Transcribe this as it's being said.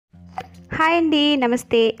Hi అండి,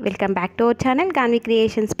 నమస్తే. Welcome back to our channel Ganvi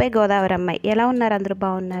creations by Godavari అమ్మాయి. ఎలా ఉన్నారు? అందరూ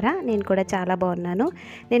బాగున్నారా? నేను కూడా చాలా బాగున్నాను.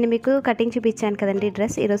 నేను మీకు కటింగ్ చూపించాను కదండి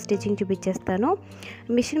డ్రెస్. ఈరోజు స్టిచ్చింగ్ చూపించేస్తాను.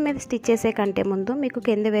 మిషన్ మీద స్టిచ్ చేసే కంటే ముందు మీకు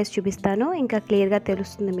కింద వేసి చూపిస్తాను, ఇంకా క్లియర్గా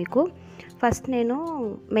తెలుస్తుంది మీకు. ఫస్ట్ నేను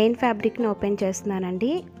మెయిన్ ఫ్యాబ్రిక్ని ఓపెన్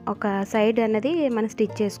చేస్తున్నానండి. ఒక సైడ్ అనేది మనం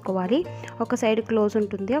స్టిచ్ చేసుకోవాలి. ఒక సైడ్ క్లోజ్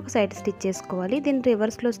ఉంటుంది, ఒక సైడ్ స్టిచ్ చేసుకోవాలి. దీన్ని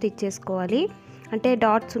రివర్స్లో స్టిచ్ చేసుకోవాలి, అంటే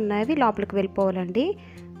డాట్స్ ఉన్నవి లోపలికి వెళ్ళిపోవాలండి.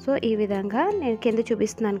 సో ఈ విధంగా నేను కింద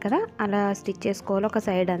చూపిస్తున్నాను కదా, అలా స్టిచ్ చేసుకోవాలి ఒక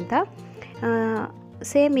సైడ్ అంతా.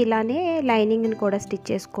 సేమ్ ఇలానే లైనింగ్ని కూడా స్టిచ్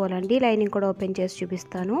చేసుకోవాలండి. లైనింగ్ కూడా ఓపెన్ చేసి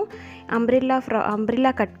చూపిస్తాను.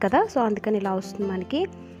 అంబ్రిల్లా కట్ కదా, సో అందుకని ఇలా వస్తుంది మనకి.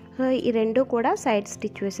 సో ఈ రెండు కూడా సైడ్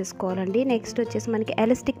స్టిచ్ వేసేసుకోవాలండి. నెక్స్ట్ వచ్చేసి మనకి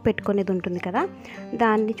ఎలాస్టిక్ పెట్టుకునేది ఉంటుంది కదా,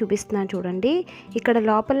 దాన్ని చూపిస్తున్నాను చూడండి. ఇక్కడ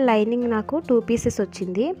లోపల లైనింగ్ నాకు 2 పీసెస్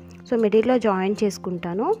వచ్చింది. సో మిడిల్లో జాయిన్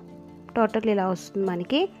చేసుకుంటాను. టోటల్ ఇలా వస్తుంది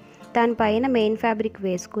మనకి. దానిపైన మెయిన్ ఫ్యాబ్రిక్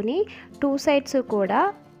వేసుకుని 2 సైడ్స్ కూడా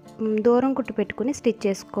దూరం కుట్టు పెట్టుకుని స్టిచ్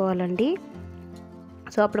చేసుకోవాలండి.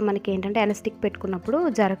 సో అప్పుడు మనకి ఏంటంటే ఎలాస్టిక్ పెట్టుకున్నప్పుడు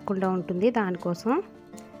జరగకుండా ఉంటుంది. దానికోసం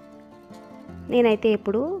నేనైతే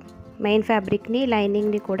ఇప్పుడు మెయిన్ ఫ్యాబ్రిక్ని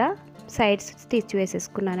లైనింగ్ని కూడా సైడ్స్ స్టిచ్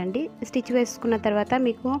వేసేసుకున్నానండి. స్టిచ్ వేసుకున్న తర్వాత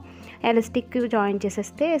మీకు ఎలాస్టిక్ జాయిన్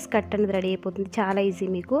చేసేస్తే స్కర్ట్ అనేది రెడీ అయిపోతుంది. చాలా ఈజీ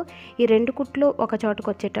మీకు. ఈ 2 కుట్లు ఒక చోటకు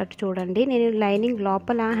వచ్చేటట్టు చూడండి. నేను లైనింగ్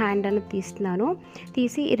లోపల హ్యాండ్ అనేది తీస్తున్నాను.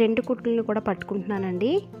 తీసి ఈ 2 కుట్లను కూడా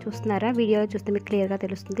పట్టుకుంటున్నానండి. చూస్తున్నారా? వీడియో చూస్తే మీకు క్లియర్గా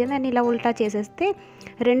తెలుస్తుంది. దాన్ని ఇలా ఉల్టా చేసేస్తే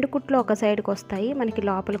 2 కుట్లు ఒక సైడ్కి వస్తాయి. మనకి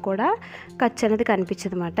లోపల కూడా ఖర్చు అనేది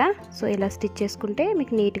కనిపించదు అన్నమాట. సో ఇలా స్టిచ్ చేసుకుంటే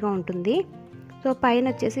మీకు నీట్గా ఉంటుంది. సో పైన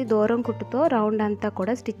వచ్చేసి దూరం కుట్టుతో రౌండ్ అంతా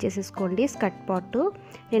కూడా స్టిచ్ చేసేసుకోండి. స్కర్ట్ పార్ట్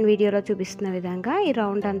నేను వీడియోలో చూపిస్తున్న విధంగా ఈ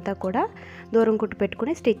రౌండ్ అంతా కూడా దూరం కుట్టు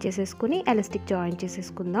పెట్టుకుని స్టిచ్ చేసేసుకుని ఎలాస్టిక్ జాయిన్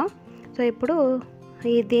చేసేసుకుందాం. సో ఇప్పుడు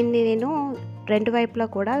దీన్ని నేను 2 వైపులా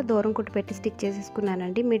కూడా దూరం కుట్టు పెట్టి స్టిచ్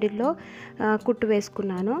చేసేసుకున్నానండి. మిడిల్లో కుట్టు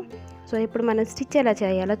వేసుకున్నాను. సో ఇప్పుడు మనం స్టిచ్ ఎలా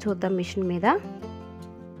చేయాలో చూద్దాం మిషన్ మీద.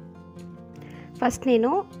 ఫస్ట్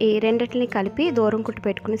నేను ఈ రెండిటిని కలిపి దూరం కుట్టు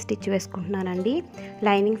పెట్టుకుని స్టిచ్ వేసుకుంటున్నానండి.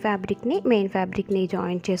 లైనింగ్ ఫ్యాబ్రిక్ని మెయిన్ ఫ్యాబ్రిక్ని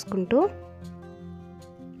జాయిన్ చేసుకుంటూ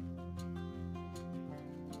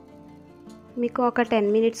మీకు ఒక 10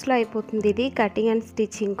 మినిట్స్లో అయిపోతుంది. ఇది కటింగ్ అండ్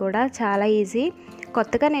స్టిచ్చింగ్ కూడా చాలా ఈజీ.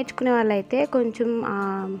 కొత్తగా నేర్చుకునే వాళ్ళైతే కొంచెం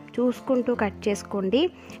చూసుకుంటూ కట్ చేసుకోండి.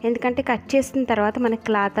 ఎందుకంటే కట్ చేసిన తర్వాత మనకి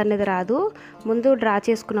క్లాత్ అనేది రాదు. ముందు డ్రా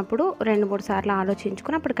చేసుకున్నప్పుడు 2-3 సార్లు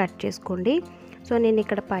ఆలోచించుకుని అప్పుడు కట్ చేసుకోండి. సో నేను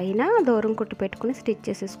ఇక్కడ పైన దూరం కుట్టు పెట్టుకుని స్టిచ్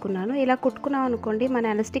చేసేసుకున్నాను. ఇలా కుట్టుకున్నాం అనుకోండి,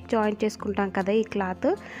 మన ఎలాస్టిక్ జాయిన్ చేసుకుంటాం కదా ఈ క్లాత్,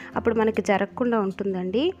 అప్పుడు మనకి జరగకుండా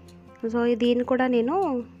ఉంటుందండి. సో దీన్ని కూడా నేను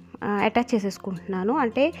అటాచ్ చేసేసుకుంటున్నాను.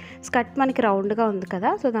 అంటే స్కర్ట్ మనకి రౌండ్గా ఉంది కదా,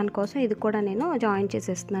 సో దానికోసం ఇది కూడా నేను జాయిన్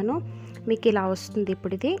చేసేస్తున్నాను. మీకు ఇలా వస్తుంది.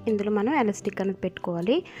 ఇప్పుడు ఇందులో మనం ఎలాస్టిక్ అనేది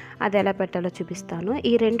పెట్టుకోవాలి. అది ఎలా పెట్టాలో చూపిస్తాను.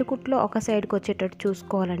 ఈ 2 కుట్లు ఒక సైడ్కి వచ్చేటట్టు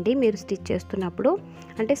చూసుకోవాలండి మీరు స్టిచ్ చేస్తున్నప్పుడు.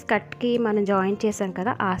 అంటే స్కర్ట్కి మనం జాయిన్ చేసాం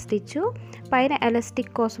కదా ఆ స్టిచ్ పైన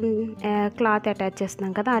ఎలాస్టిక్ కోసం క్లాత్ అటాచ్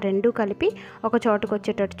చేస్తున్నాం కదా, ఆ 2 కలిపి ఒక చోటుకు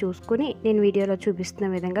వచ్చేటట్టు చూసుకుని నేను వీడియోలో చూపిస్తున్న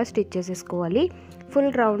విధంగా స్టిచ్ చేసేసుకోవాలి.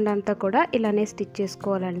 ఫుల్ రౌండ్ అంతా కూడా ఇలానే స్టిచ్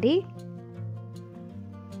చేసుకోవాలండి.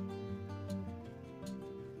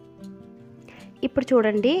 ఇప్పుడు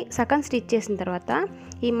చూడండి, సగం స్టిచ్ చేసిన తర్వాత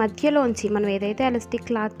ఈ మధ్యలోంచి మనం ఏదైతే ఎలాస్టిక్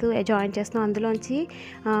క్లాత్ జాయిన్ చేస్తున్నామో అందులోంచి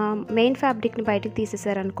మెయిన్ ఫ్యాబ్రిక్ని బయటకు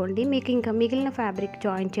తీసేసారనుకోండి, మీకు ఇంకా మిగిలిన ఫ్యాబ్రిక్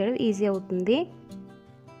జాయిన్ చేయడం ఈజీ అవుతుంది.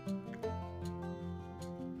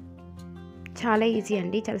 చాలా ఈజీ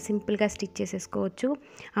అండి, చాలా సింపుల్గా స్టిచ్ చేసేసుకోవచ్చు.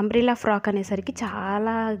 అంబ్రెల్లా ఫ్రాక్ అనేసరికి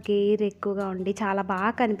చాలా గేర్ ఎక్కువగా ఉండి చాలా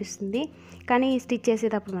బాగా కనిపిస్తుంది, కానీ స్టిచ్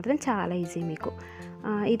చేసేటప్పుడు మాత్రం చాలా ఈజీ మీకు.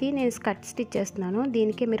 ఇది నేను స్కర్ట్ స్టిచ్ చేస్తున్నాను.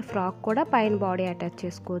 దీనికి మీరు ఫ్రాక్ కూడా పైన బాడీ అటాచ్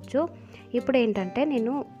చేసుకోవచ్చు. ఇప్పుడు ఏంటంటే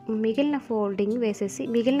నేను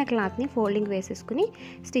మిగిలిన క్లాత్ని ఫోల్డింగ్ వేసేసుకుని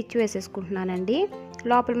స్టిచ్ వేసేసుకుంటున్నానండి,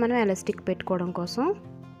 లోపల మనం ఎలాస్టిక్ పెట్టుకోవడం కోసం.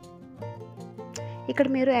 ఇక్కడ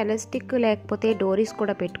మీరు ఎలాస్టిక్ లేకపోతే డోరీస్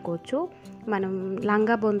కూడా పెట్టుకోవచ్చు. మనం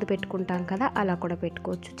లంగా బొందు పెట్టుకుంటాం కదా, అలా కూడా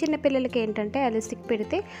పెట్టుకోవచ్చు. చిన్నపిల్లలకి ఏంటంటే ఎలాస్టిక్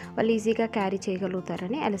పెడితే వాళ్ళు ఈజీగా క్యారీ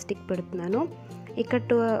చేయగలుగుతారని ఎలాస్టిక్ పెడుతున్నాను. ఇక్కడ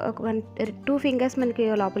 2 ఫింగర్స్ మనకి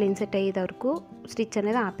లోపల ఇన్సెట్ అయ్యే వరకు స్టిచ్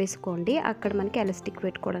అనేది ఆపేసుకోండి. అక్కడ మనకి ఎలాస్టిక్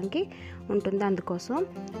పెట్టుకోవడానికి ఉంటుంది, అందుకోసం.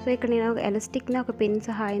 సో ఇక్కడ నేను ఎలాస్టిక్ని ఒక పిన్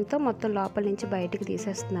సహాయంతో మొత్తం లోపల నుంచి బయటికి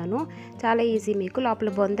తీసేస్తున్నాను. చాలా ఈజీ మీకు.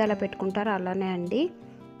 లోపల బొందు ఎలా పెట్టుకుంటారో అలానే అండి.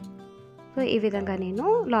 సో ఈ విధంగా నేను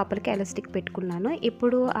లోపలికి ఎలాస్టిక్ పెట్టుకున్నాను.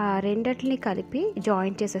 ఇప్పుడు ఆ రెండిటిని కలిపి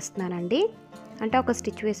జాయిన్ చేసేస్తున్నానండి. అంటే ఒక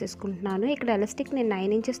స్టిచ్ వేసేసుకుంటున్నాను. ఇక్కడ ఎలాస్టిక్ నేను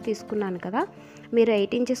 9 ఇంచెస్ తీసుకున్నాను కదా, మీరు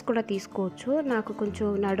 8 ఇంచెస్ కూడా తీసుకోవచ్చు. నాకు కొంచెం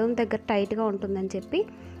నడుము దగ్గర టైట్గా ఉంటుందని చెప్పి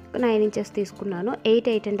 9 ఇంచెస్ తీసుకున్నాను.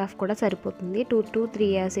 8.5 కూడా సరిపోతుంది 2 to 3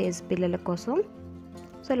 years ఏజ్ పిల్లల కోసం.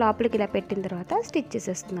 సో లోపలికి ఇలా పెట్టిన తర్వాత స్టిచ్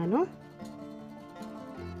చేసేస్తున్నాను.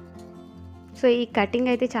 సో ఈ కటింగ్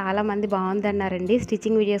అయితే చాలామంది బాగుందన్నారండి.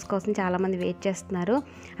 స్టిచ్చింగ్ వీడియోస్ కోసం చాలామంది వెయిట్ చేస్తున్నారు.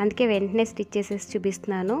 అందుకే వెంటనే స్టిచ్ చేసేసి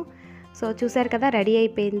చూపిస్తున్నాను. సో చూసారు కదా, రెడీ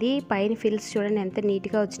అయిపోయింది. పైన ఫిల్స్ చూడండి ఎంత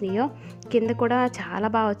నీట్గా వచ్చినాయో, కింద కూడా చాలా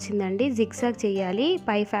బాగా వచ్చిందండి. జిగ్జాగ్ చేయాలి,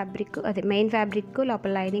 పై ఫ్యాబ్రిక్ అదే మెయిన్ ఫ్యాబ్రిక్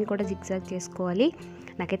లోపల లైనింగ్ కూడా జిగ్జాగ్ చేసుకోవాలి.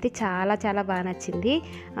 నాకైతే చాలా చాలా బాగా నచ్చింది.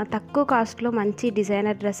 తక్కువ కాస్ట్లో మంచి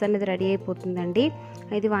డిజైనర్ డ్రెస్ అనేది రెడీ అయిపోతుందండి.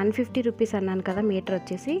 ఇది 150 రూపీస్ అన్నాను కదా, మీటర్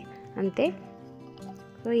వచ్చేసి అంతే.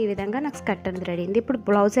 సో ఈ విధంగా నాకు స్కర్ట్ అనేది రెడీ అయింది. ఇప్పుడు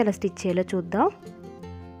బ్లౌజ్ ఎలా స్టిచ్ చేయాలో చూద్దాం.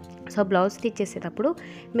 సో బ్లౌజ్ స్టిచ్ చేసేటప్పుడు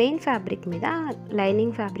మెయిన్ ఫ్యాబ్రిక్ మీద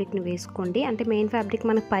లైనింగ్ ఫ్యాబ్రిక్ని వేసుకోండి. అంటే మెయిన్ ఫ్యాబ్రిక్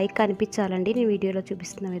మనకు పైకి కనిపించాలండి. నేను వీడియోలో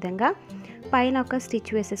చూపిస్తున్న విధంగా పైన ఒక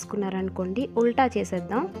స్టిచ్ వేసేసుకున్నారనుకోండి. ఉల్టా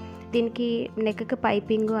చేసేద్దాం. దీనికి నెక్కి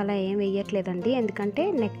పైపింగ్ అలా ఏం వేయట్లేదండి, ఎందుకంటే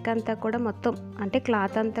నెక్ అంతా కూడా మొత్తం అంటే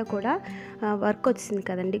క్లాత్ అంతా కూడా వర్క్ వచ్చింది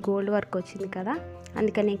కదండి, గోల్డ్ వర్క్ వచ్చింది కదా,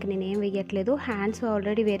 అందుకని ఇంక నేను ఏం వేయట్లేదు. హ్యాండ్స్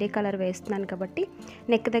ఆల్రెడీ వేరే కలర్ వేస్తున్నాను కాబట్టి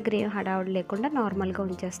నెక్ దగ్గర ఏం హడావుడి లేకుండా నార్మల్గా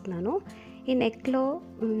ఉంచేస్తున్నాను. ఈ నెక్లో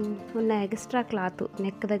ఉన్న ఎక్స్ట్రా క్లాత్,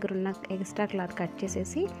 నెక్ దగ్గర ఉన్న ఎక్స్ట్రా క్లాత్ కట్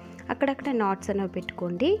చేసేసి అక్కడక్కడ నాట్స్ అనేవి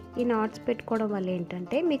పెట్టుకోండి. ఈ నాట్స్ పెట్టుకోవడం వల్ల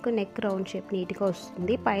ఏంటంటే మీకు నెక్ రౌండ్ షేప్ నీట్గా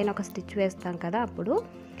వస్తుంది. పైన ఒక స్టిచ్ వేస్తాం కదా అప్పుడు.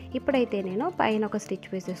 ఇప్పుడైతే నేను పైన ఒక స్టిచ్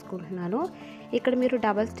వేసేసుకుంటున్నాను. ఇక్కడ మీరు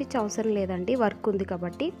డబల్ స్టిచ్ అవసరం లేదండి, వర్క్ ఉంది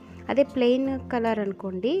కాబట్టి. అదే ప్లెయిన్ కలర్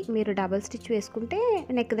అనుకోండి, మీరు డబల్ స్టిచ్ వేసుకుంటే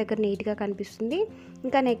నెక్ దగ్గర నీట్గా కనిపిస్తుంది,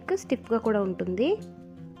 ఇంకా నెక్ స్టిఫ్గా కూడా ఉంటుంది.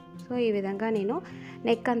 సో ఈ విధంగా నేను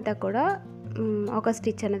నెక్ అంతా కూడా ఒక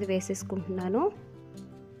స్టిచ్ అనేది వేసేసుకుంటున్నాను.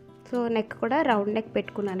 సో నెక్ కూడా రౌండ్ నెక్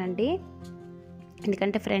పెట్టుకున్నానండి,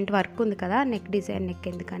 ఎందుకంటే ఫ్రంట్ వర్క్ ఉంది కదా, నెక్ డిజైన్ నెక్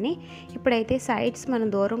ఎందుకని. ఇప్పుడైతే సైడ్స్ మనం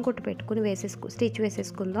దూరం కొట్టు పెట్టుకుని స్టిచ్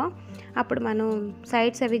వేసేసుకుందాం. అప్పుడు మనం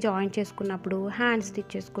సైడ్స్ అవి జాయిన్ చేసుకున్నప్పుడు, హ్యాండ్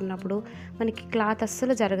స్టిచ్ చేసుకున్నప్పుడు మనకి క్లాత్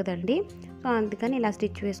అస్సలు జరగదండి. సో అందుకని ఇలా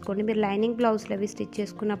స్టిచ్ వేసుకోండి. మీరు లైనింగ్ బ్లౌజ్లు అవి స్టిచ్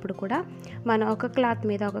చేసుకున్నప్పుడు కూడా మనం ఒక క్లాత్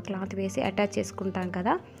మీద ఒక క్లాత్ వేసి అటాచ్ చేసుకుంటాం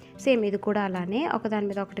కదా, సేమ్ ఇది కూడా అలానే ఒకదాని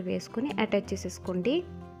మీద ఒకటి వేసుకుని అటాచ్ చేసేసుకోండి.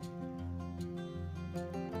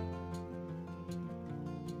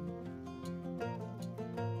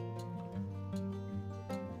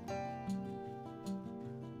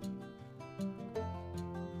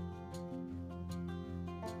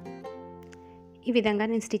 ఈ విధంగా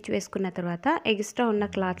నేను స్టిచ్ వేసుకున్న తర్వాత ఎక్స్ట్రా ఉన్న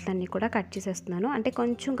క్లాత్లన్నీ కూడా కట్ చేసేస్తున్నాను. అంటే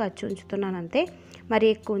కొంచెం ఖర్చు ఉంచుతున్నాను అంతే, మరీ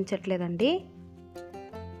ఎక్కువ ఉంచట్లేదండి.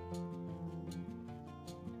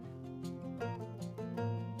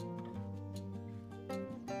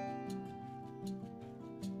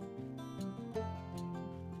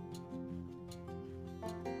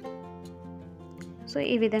 సో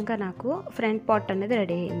ఈ విధంగా నాకు ఫ్రంట్ పార్ట్ అనేది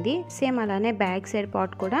రెడీ అయింది. సేమ్ అలానే బ్యాక్ సైడ్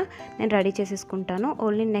పార్ట్ కూడా నేను రెడీ చేసేసుకుంటాను.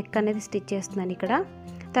 ఓన్లీ నెక్ అనేది స్టిచ్ చేస్తున్నాను ఇక్కడ.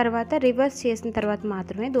 తర్వాత రివర్స్ చేసిన తర్వాత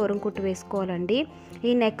మాత్రమే దూరం కుట్టు వేసుకోవాలండి.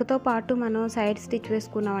 ఈ నెక్తో పాటు మనం సైడ్ స్టిచ్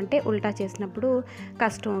వేసుకున్నామంటే ఉల్టా చేసినప్పుడు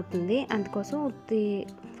కష్టం అవుతుంది. అందుకోసం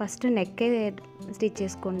ఫస్ట్ నెక్కే స్టిచ్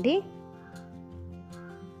చేసుకోండి.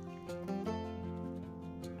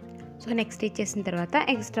 సో నెక్స్ట్ స్టిచ్ చేసిన తర్వాత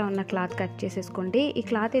ఎక్స్ట్రా ఉన్న క్లాత్ కట్ చేసేసుకోండి. ఈ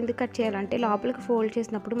క్లాత్ ఎందుకు కట్ చేయాలంటే లోపలికి ఫోల్డ్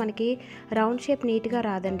చేసినప్పుడు మనకి రౌండ్ షేప్ నీట్గా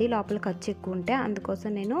రాదండి, లోపల ఖర్చు ఎక్కువ ఉంటే.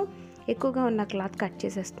 అందుకోసం నేను ఎక్కువగా ఉన్న క్లాత్ కట్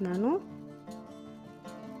చేసేస్తున్నాను.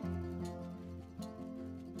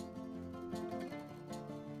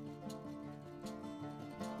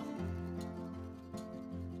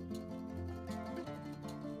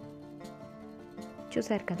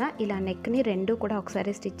 చూసారు కదా, ఇలా నెక్ని రెండు కూడా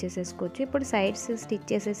ఒకసారి స్టిచ్ చేసేసుకోవచ్చు. ఇప్పుడు సైడ్స్ స్టిచ్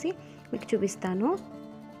చేసేసి మీకు చూపిస్తాను.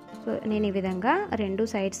 సో నేను ఈ విధంగా రెండు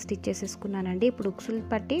సైడ్స్ స్టిచ్ చేసేసుకున్నానండి. ఇప్పుడు ఉక్సులు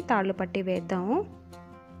పట్టి తాళ్ళు పట్టి వేద్దాము.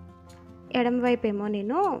 ఎడమ వైపు ఏమో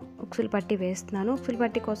నేను ఉక్సులు పట్టి వేస్తున్నాను. ఉక్సులు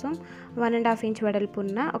పట్టి కోసం 1.5 ఇంచ్ వెడల్పు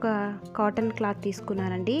ఉన్న ఒక కాటన్ క్లాత్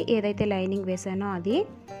తీసుకున్నానండి. ఏదైతే లైనింగ్ వేసానో అది,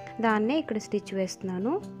 దాన్నే ఇక్కడ స్టిచ్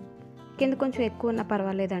వేస్తున్నాను. కింద కొంచెం ఎక్కువ ఉన్నా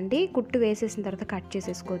పర్వాలేదండి, కుట్టు వేసేసిన తర్వాత కట్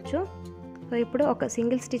చేసేసుకోవచ్చు. సో ఇప్పుడు ఒక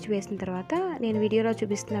సింగిల్ స్టిచ్ వేసిన తర్వాత నేను వీడియోలో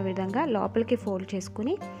చూపిస్తున్న విధంగా లోపలికి ఫోల్డ్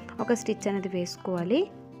చేసుకుని ఒక స్టిచ్ అనేది వేసుకోవాలి.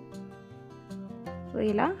 సో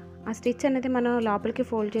ఇలా ఆ స్టిచ్ అనేది మనం లోపలికి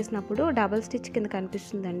ఫోల్డ్ చేసినప్పుడు డబుల్ స్టిచ్ కింద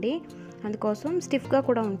కనిపిస్తుందండి, అందుకోసం స్టిఫ్గా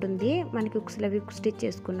కూడా ఉంటుంది మనకి ఉక్సులు అవి స్టిచ్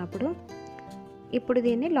చేసుకున్నప్పుడు. ఇప్పుడు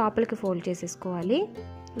దీన్ని లోపలికి ఫోల్డ్ చేసేసుకోవాలి.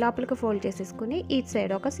 లోపలికి ఫోల్డ్ చేసేసుకుని ఈ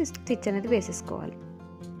సైడ్ ఒక స్టిచ్ అనేది వేసేసుకోవాలి.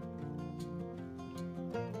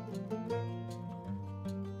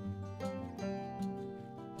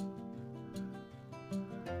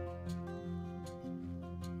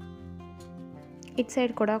 ఇటు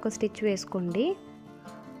సైడ్ కూడా ఒక స్టిచ్ వేసుకోండి.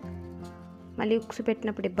 మళ్ళీ ఉక్సు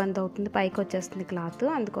పెట్టినప్పుడు ఇబ్బంది అవుతుంది, పైకి వచ్చేస్తుంది క్లాత్,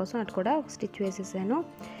 అందుకోసం అటు కూడా ఒక స్టిచ్ వేసేసాను.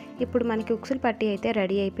 ఇప్పుడు మనకి ఉక్సులు పట్టి అయితే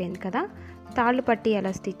రెడీ అయిపోయింది కదా, తాళ్ళు పట్టి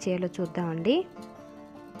ఎలా స్టిచ్ చేయాలో చూద్దామండి.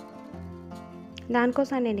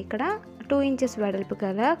 దానికోసం నేను ఇక్కడ 2 ఇంచెస్ వెడల్పు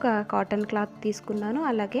గల ఒక కాటన్ క్లాత్ తీసుకున్నాను.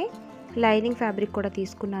 అలాగే లైనింగ్ ఫ్యాబ్రిక్ కూడా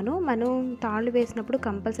తీసుకున్నాను. మనం తాళ్ళు వేసినప్పుడు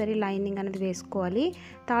కంపల్సరీ లైనింగ్ అనేది వేసుకోవాలి.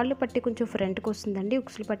 తాళ్ళు పట్టి కొంచెం ఫ్రంట్కి వస్తుందండి,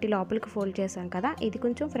 ఉక్సులు పట్టి లోపలికి ఫోల్డ్ చేశాం కదా, ఇది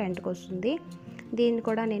కొంచెం ఫ్రంట్కి వస్తుంది. దీన్ని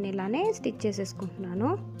కూడా నేను ఇలానే స్టిచ్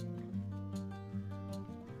చేసేసుకుంటున్నాను.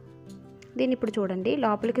 దీన్ని ఇప్పుడు చూడండి,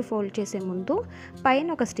 లోపలికి ఫోల్డ్ చేసే ముందు పైన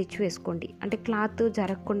ఒక స్టిచ్ వేసుకోండి. అంటే క్లాత్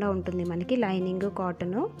జరగకుండా ఉంటుంది మనకి, లైనింగ్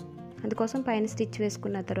కాటను, అందుకోసం పైన స్టిచ్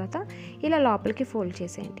వేసుకున్న తర్వాత ఇలా లోపలికి ఫోల్డ్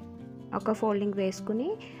చేసేయండి. ఒక ఫోల్డింగ్ వేసుకుని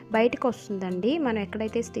బయటకు వస్తుందండి. మనం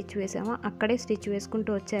ఎక్కడైతే స్టిచ్ వేసామో అక్కడే స్టిచ్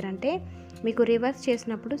వేసుకుంటూ వచ్చారంటే మీకు రివర్స్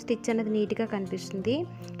చేసినప్పుడు స్టిచ్ అనేది నీట్గా కనిపిస్తుంది.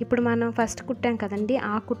 ఇప్పుడు మనం ఫస్ట్ కుట్టాం కదండి,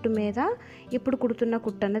 ఆ కుట్టు మీద ఇప్పుడు కుడుతున్న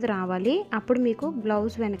కుట్టు అనేది రావాలి. అప్పుడు మీకు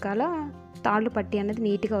బ్లౌజ్ వెనకాల తాళ్ళు పట్టి అనేది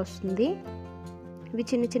నీట్గా వస్తుంది. ఇవి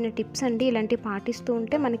చిన్న చిన్న టిప్స్ అండి, ఇలాంటివి పాటిస్తూ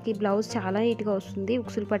ఉంటే మనకి బ్లౌజ్ చాలా నీట్గా వస్తుంది.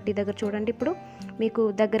 ఉక్సులు పట్టి దగ్గర చూడండి, ఇప్పుడు మీకు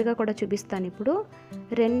దగ్గరగా కూడా చూపిస్తాను. ఇప్పుడు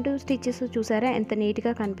 2 స్టిచెస్ చూసారా ఎంత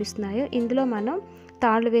నీట్గా కనిపిస్తున్నాయో. ఇందులో మనం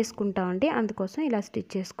తాళ్ళు వేసుకుంటామండి, అందుకోసం ఇలా స్టిచ్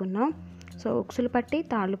చేసుకున్నాం. సో ఉక్సులు పట్టి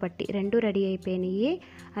తాళ్ళు పట్టి 2 రెడీ అయిపోయినాయి.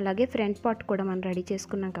 అలాగే ఫ్రంట్ పార్ట్ కూడా మనం రెడీ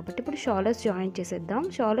చేసుకున్నాం కాబట్టి ఇప్పుడు షోల్డర్స్ జాయింట్ చేసేద్దాం.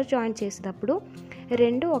 షోల్డర్ జాయింట్ చేసేటప్పుడు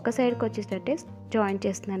 2 ఒక సైడ్కి వచ్చేటట్టే జాయింట్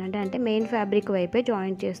చేస్తున్నానండి, అంటే మెయిన్ ఫ్యాబ్రిక్ వైపే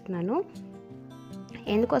జాయింట్ చేస్తున్నాను.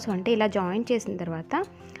 ఎందుకోసం అంటే ఇలా జాయిన్ చేసిన తర్వాత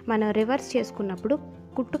మనం రివర్స్ చేసుకున్నప్పుడు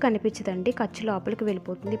కుట్టు కనిపించదండి, ఖర్చు లోపలికి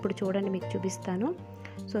వెళ్ళిపోతుంది. ఇప్పుడు చూడండి మీకు చూపిస్తాను.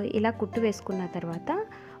 సో ఇలా కుట్టు వేసుకున్న తర్వాత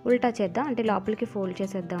ఉల్టా చేద్దాం, అంటే లోపలికి ఫోల్డ్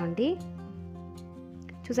చేసేద్దాం అండి.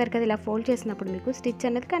 చూసారు కదా, ఇలా ఫోల్డ్ చేసినప్పుడు మీకు స్టిచ్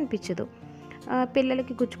అనేది కనిపించదు,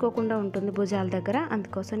 పిల్లలకి గుచ్చుకోకుండా ఉంటుంది భుజాల దగ్గర,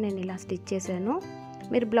 అందుకోసం నేను ఇలా స్టిచ్ చేశాను.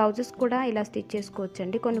 మీరు బ్లౌజెస్ కూడా ఇలా స్టిచ్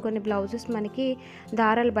చేసుకోవచ్చండి. కొన్ని బ్లౌజెస్ మనకి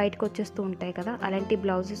దారాలు బయటకు వచ్చేస్తూ ఉంటాయి కదా, అలాంటి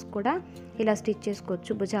బ్లౌజెస్ కూడా ఇలా స్టిచ్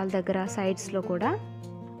చేసుకోవచ్చు భుజాల దగ్గర, సైడ్స్లో కూడా.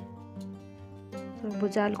 సో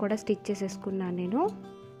భుజాలు కూడా స్టిచ్ చేసేసుకున్నాను నేను.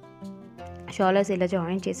 షోల్డర్స్ ఇలా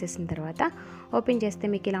జాయిన్ చేసేసిన తర్వాత ఓపెన్ చేస్తే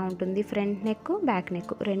మీకు ఇలా ఉంటుంది. Front neck, back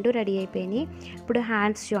neck 2 ready అయిపోయినాయి. ఇప్పుడు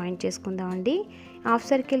హ్యాండ్స్ జాయిన్ చేసుకుందామండి. హాఫ్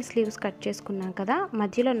సర్కిల్ స్లీవ్స్ కట్ చేసుకున్నాం కదా,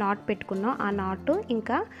 మధ్యలో నాట్ పెట్టుకున్నాం. ఆ నాట్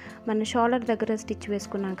ఇంకా మన షోల్డర్ దగ్గర స్టిచ్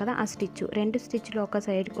వేసుకున్నాం కదా, ఆ స్టిచ్ 2 స్టిచ్లు ఒక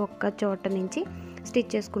సైడ్ ఒక చోట నుంచి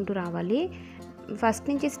స్టిచ్ చేసుకుంటూ రావాలి. ఫస్ట్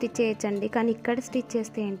నుంచి స్టిచ్ చేయొచ్చండి, కానీ ఇక్కడ స్టిచ్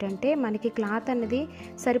చేస్తే ఏంటంటే మనకి క్లాత్ అనేది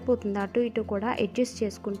సరిపోతుంది, అటు ఇటు కూడా అడ్జస్ట్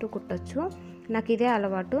చేసుకుంటూ కుట్టచ్చు. నాకు ఇదే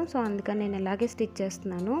అలవాటు, సో అందుకని నేను ఇలాగే స్టిచ్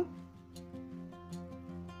చేస్తున్నాను.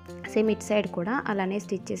 సేమ్ ఇటు సైడ్ కూడా అలానే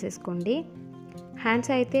స్టిచ్ చేసేసుకోండి.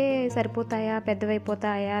 హ్యాండ్స్ అయితే సరిపోతాయా,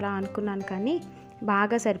 పెద్దవైపోతాయా అలా అనుకున్నాను, కానీ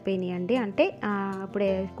బాగా సరిపోయినాయి అండి. అంటే అప్పుడే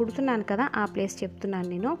కుడుతున్నాను కదా, ఆ ప్లేస్ చెప్తున్నాను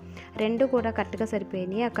నేను. 2 కూడా కరెక్ట్గా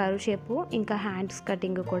సరిపోయినాయి, ఆ కర్వ్ షేపు ఇంకా హ్యాండ్స్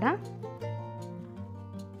కటింగ్ కూడా.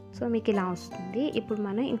 సో మీకు ఇలా వస్తుంది. ఇప్పుడు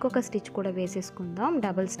మనం ఇంకొక స్టిచ్ కూడా వేసేసుకుందాం,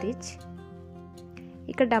 డబుల్ స్టిచ్.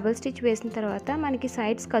 ఇక్కడ డబుల్ స్టిచ్ వేసిన తర్వాత మనకి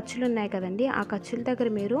సైడ్స్ ఖర్చులు ఉన్నాయి కదండి, ఆ ఖర్చుల దగ్గర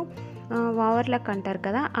మీరు ఓవర్లాక్ అంటారు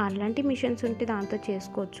కదా, అలాంటి మిషన్స్ ఉంటే దాంతో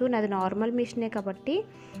చేసుకోవచ్చు. నాది నార్మల్ మిషనే కాబట్టి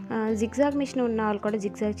జిగ్జాగ్ మిషన్ ఉన్న వాళ్ళు కూడా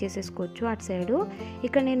జిగ్జాగ్ చేసేసుకోవచ్చు అటు సైడు.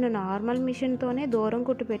 ఇక్కడ నేను నార్మల్ మిషన్తోనే దూరం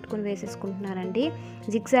కుట్టు పెట్టుకుని వేసేసుకుంటున్నానండి.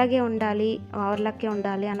 జిగ్జాగే ఉండాలి, ఓవర్లాకే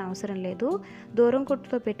ఉండాలి అని అవసరం లేదు. దూరం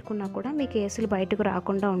కుట్టుతో పెట్టుకున్నా కూడా మీకు ఏసులు బయటకు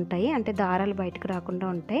రాకుండా ఉంటాయి, అంటే దారాలు బయటకు రాకుండా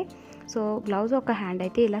ఉంటాయి. సో బ్లౌజ్ ఒక హ్యాండ్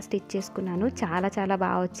అయితే ఇలా స్టిచ్ చేసుకున్నాను, చాలా చాలా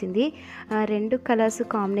బాగా వచ్చింది. 2 కలర్స్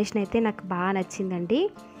కాంబినేషన్ అయితే నాకు బాగా నచ్చిందండి.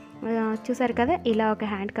 చూసారు కదా, ఇలా ఒక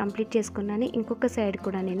హ్యాండ్ కంప్లీట్ చేసుకున్నాను. ఇంకొక సైడ్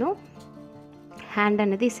కూడా నేను హ్యాండ్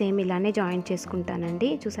అనేది సేమ్ ఇలానే జాయిన్ చేసుకుంటానండి.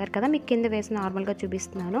 చూసారు కదా, మీకు కింద వేసి నార్మల్గా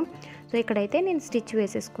చూపిస్తున్నాను. సో ఇక్కడైతే నేను స్టిచ్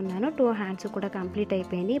వేసేసుకున్నాను, 2 హ్యాండ్స్ కూడా కంప్లీట్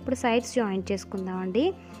అయిపోయినాయి. ఇప్పుడు సైడ్స్ జాయిన్ చేసుకుందామండి.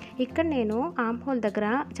 ఇక్కడ నేను ఆర్మ్ హోల్ దగ్గర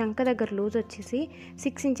చంక దగ్గర లూజ్ వచ్చేసి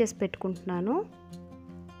 6 ఇంచెస్ పెట్టుకుంటున్నాను.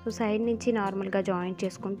 సో సైడ్ నుంచి నార్మల్గా జాయిన్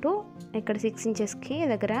చేసుకుంటూ ఇక్కడ 6 ఇంచెస్కి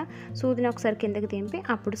దగ్గర సూదిని ఒకసారి కిందకి దింపి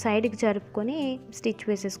అప్పుడు సైడ్కి జరుపుకొని స్టిచ్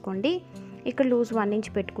వేసేసుకోండి. ఇక్కడ లూజ్ 1 ఇంచ్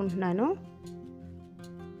పెట్టుకుంటున్నాను.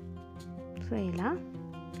 సో ఇలా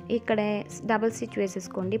ఇక్కడే డబుల్ స్టిచ్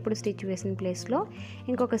వేసేసుకోండి. ఇప్పుడు స్టిచ్ వేసిన ప్లేస్లో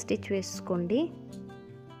ఇంకొక స్టిచ్ వేసుకోండి.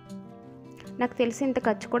 నాకు తెలిసి ఇంత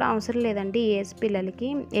ఖర్చు కూడా అవసరం లేదండి ఏజ్ పిల్లలకి.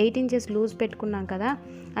 8 ఇంచెస్ లూజ్ పెట్టుకున్నాం కదా,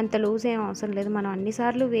 అంత లూజ్ ఏం అవసరం లేదు. మనం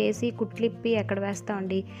అన్నిసార్లు వేసి కుట్లిప్పి ఎక్కడ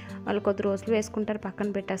వేస్తామండి, వాళ్ళు కొద్ది రోజులు వేసుకుంటారు,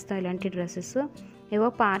 పక్కన పెట్టేస్తాం ఇలాంటి డ్రెస్సెస్. ఏవో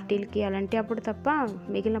పార్టీలకి అలాంటి అప్పుడు తప్ప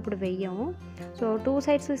మిగిలినప్పుడు వెయ్యము. సో 2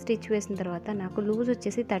 సైడ్స్ స్టిచ్ వేసిన తర్వాత నాకు లూజ్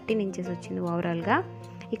వచ్చేసి 13 ఇంచెస్ వచ్చింది ఓవరాల్గా.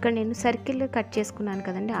 ఇక్కడ నేను సర్కిల్ కట్ చేసుకున్నాను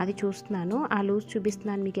కదండి, అది చూస్తున్నాను, ఆ లూజ్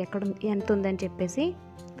చూపిస్తున్నాను మీకు ఎక్కడ ఎంత ఉందని చెప్పేసి.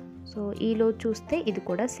 సో ఈ లూజ్ చూస్తే ఇది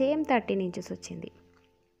కూడా సేమ్ 13 ఇంచెస్ వచ్చింది.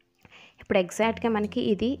 ఇప్పుడు ఎగ్జాక్ట్గా మనకి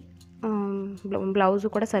ఇది బ్లౌజ్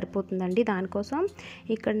కూడా సరిపోతుందండి. దానికోసం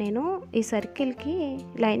ఇక్కడ నేను ఈ సర్కిల్కి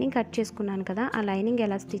లైనింగ్ కట్ చేసుకున్నాను కదా, ఆ లైనింగ్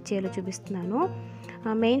ఎలా స్టిచ్ చేయాలో చూపిస్తున్నాను.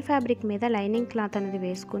 మెయిన్ ఫ్యాబ్రిక్ మీద లైనింగ్ క్లాత్ అనేది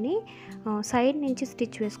వేసుకుని సైడ్ నుంచి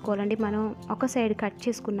స్టిచ్ వేసుకోవాలండి. మనం ఒక సైడ్ కట్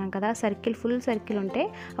చేసుకున్నాం కదా, సర్కిల్ ఫుల్ సర్కిల్ ఉంటే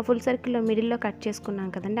ఆ ఫుల్ సర్కిల్లో మిడిల్లో కట్ చేసుకున్నాం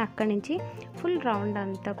కదండి, అక్కడి నుంచి ఫుల్ రౌండ్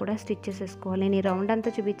అంతా కూడా స్టిచ్ చేసేసుకోవాలి. నేను ఈ రౌండ్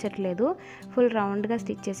అంతా చూపించట్లేదు, ఫుల్ రౌండ్గా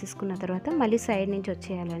స్టిచ్ చేసేసుకున్న తర్వాత మళ్ళీ సైడ్ నుంచి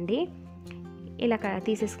వచ్చేయాలండి. ఇలా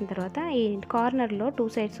తీసేసుకున్న తర్వాత ఈ కార్నర్లో 2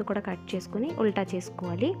 సైడ్స్ కూడా కట్ చేసుకుని ఉల్టా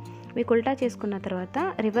చేసుకోవాలి. మీకు ఉల్టా చేసుకున్న తర్వాత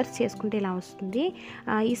రివర్స్ చేసుకుంటే ఇలా వస్తుంది.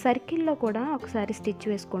 ఈ సర్కిల్లో కూడా ఒకసారి స్టిచ్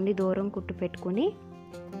వేసుకోండి దూరం కుట్టు పెట్టుకొని.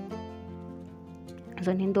 సో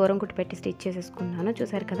నేను దూరం కుట్టు పెట్టి స్టిచ్ చేసేసుకున్నాను.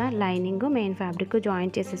 చూసారు కదా, లైనింగ్ మెయిన్ ఫ్యాబ్రిక్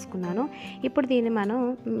జాయింట్ చేసేసుకున్నాను. ఇప్పుడు దీన్ని మనం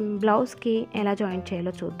బ్లౌజ్కి ఎలా జాయింట్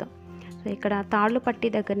చేయాలో చూద్దాం. సో ఇక్కడ తాళ్ళు పట్టి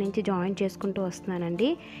దగ్గర నుంచి జాయిన్ చేసుకుంటూ వస్తున్నానండి.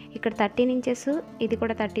 ఇక్కడ 13 ఇంచెస్, ఇది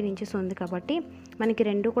కూడా 13 ఇంచెస్ ఉంది కాబట్టి మనకి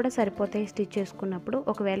రెండు కూడా సరిపోతాయి స్టిచ్ చేసుకున్నప్పుడు.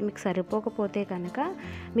 ఒకవేళ మీకు సరిపోకపోతే కనుక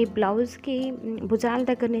మీ బ్లౌజ్కి భుజాల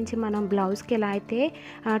దగ్గర నుంచి మనం బ్లౌజ్కి ఎలా అయితే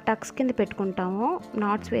టక్స్ కింద పెట్టుకుంటామో,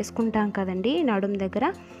 నాట్స్ వేసుకుంటాం కదండి నడుము దగ్గర,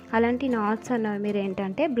 అలాంటి నాట్స్ అన్నవి మీరు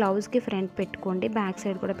ఏంటంటే బ్లౌజ్కి ఫ్రంట్ పెట్టుకోండి, బ్యాక్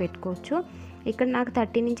సైడ్ కూడా పెట్టుకోవచ్చు. ఇక్కడ నాకు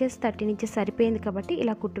 13 ఇంచెస్ సరిపోయింది కాబట్టి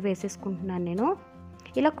ఇలా కుట్టు వేసేసుకుంటున్నాను నేను.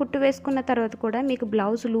 ఇలా కుట్టు వేసుకున్న తర్వాత కూడా మీకు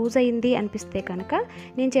బ్లౌజ్ లూజ్ అయింది అనిపిస్తే కనుక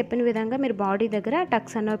నేను చెప్పిన విధంగా మీరు బాడీ దగ్గర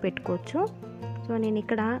టక్స్ అనేవి పెట్టుకోవచ్చు. సో నేను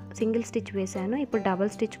ఇక్కడ సింగిల్ స్టిచ్ వేసాను, ఇప్పుడు డబుల్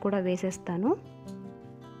స్టిచ్ కూడా వేసేస్తాను.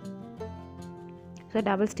 సో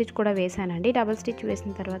డబుల్ స్టిచ్ కూడా వేసానండి. డబుల్ స్టిచ్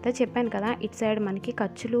వేసిన తర్వాత చెప్పాను కదా, ఇటు సైడ్ మనకి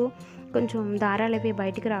ఖర్చులు కొంచెం దారాలు అవి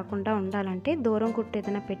బయటికి రాకుండా ఉండాలంటే దూరం కుట్టు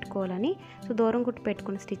ఏదైనా పెట్టుకోవాలని, సో దూరం కుట్టు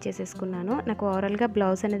పెట్టుకుని స్టిచ్ చేసేసుకున్నాను. నాకు ఓవరాల్గా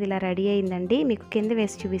బ్లౌజ్ అనేది ఇలా రెడీ అయిందండి. మీకు కింద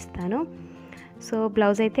వేసి చూపిస్తాను. సో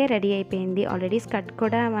బ్లౌజ్ అయితే రెడీ అయిపోయింది. ఆల్రెడీ స్కర్ట్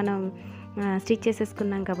కూడా మనం స్టిచ్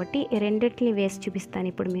చేసేసుకున్నాం కాబట్టి రెండింటిని వేసి చూపిస్తాను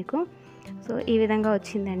ఇప్పుడు మీకు. సో ఈ విధంగా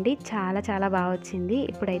వచ్చిందండి, చాలా చాలా బాగా వచ్చింది.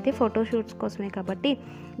 ఇప్పుడైతే ఫోటోషూట్స్ కోసమే కాబట్టి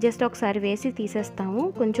జస్ట్ ఒకసారి వేసి తీసేస్తాము.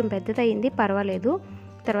 కొంచెం పెద్దదయింది, పర్వాలేదు,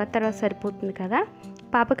 తర్వాత సరిపోతుంది కదా.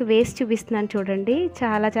 పాపకి వేసి చూపిస్తున్నాను చూడండి,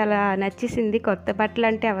 చాలా చాలా నచ్చేసింది. కొత్త బట్టలు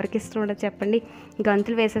అంటే ఎవరికి ఇష్టం ఉండదు చెప్పండి,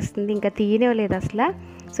 గంతులు వేసేస్తుంది, ఇంకా తీయనివ్వలేదు అసలు.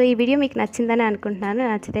 సో ఈ వీడియో మీకు నచ్చిందని అనుకుంటున్నాను.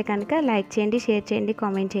 నచ్చితే కనుక లైక్ చేయండి, షేర్ చేయండి,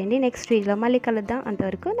 కామెంట్ చేయండి. నెక్స్ట్ వీడియోలో మళ్ళీ కలుద్దాం.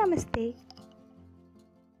 అంతవరకు నమస్తే.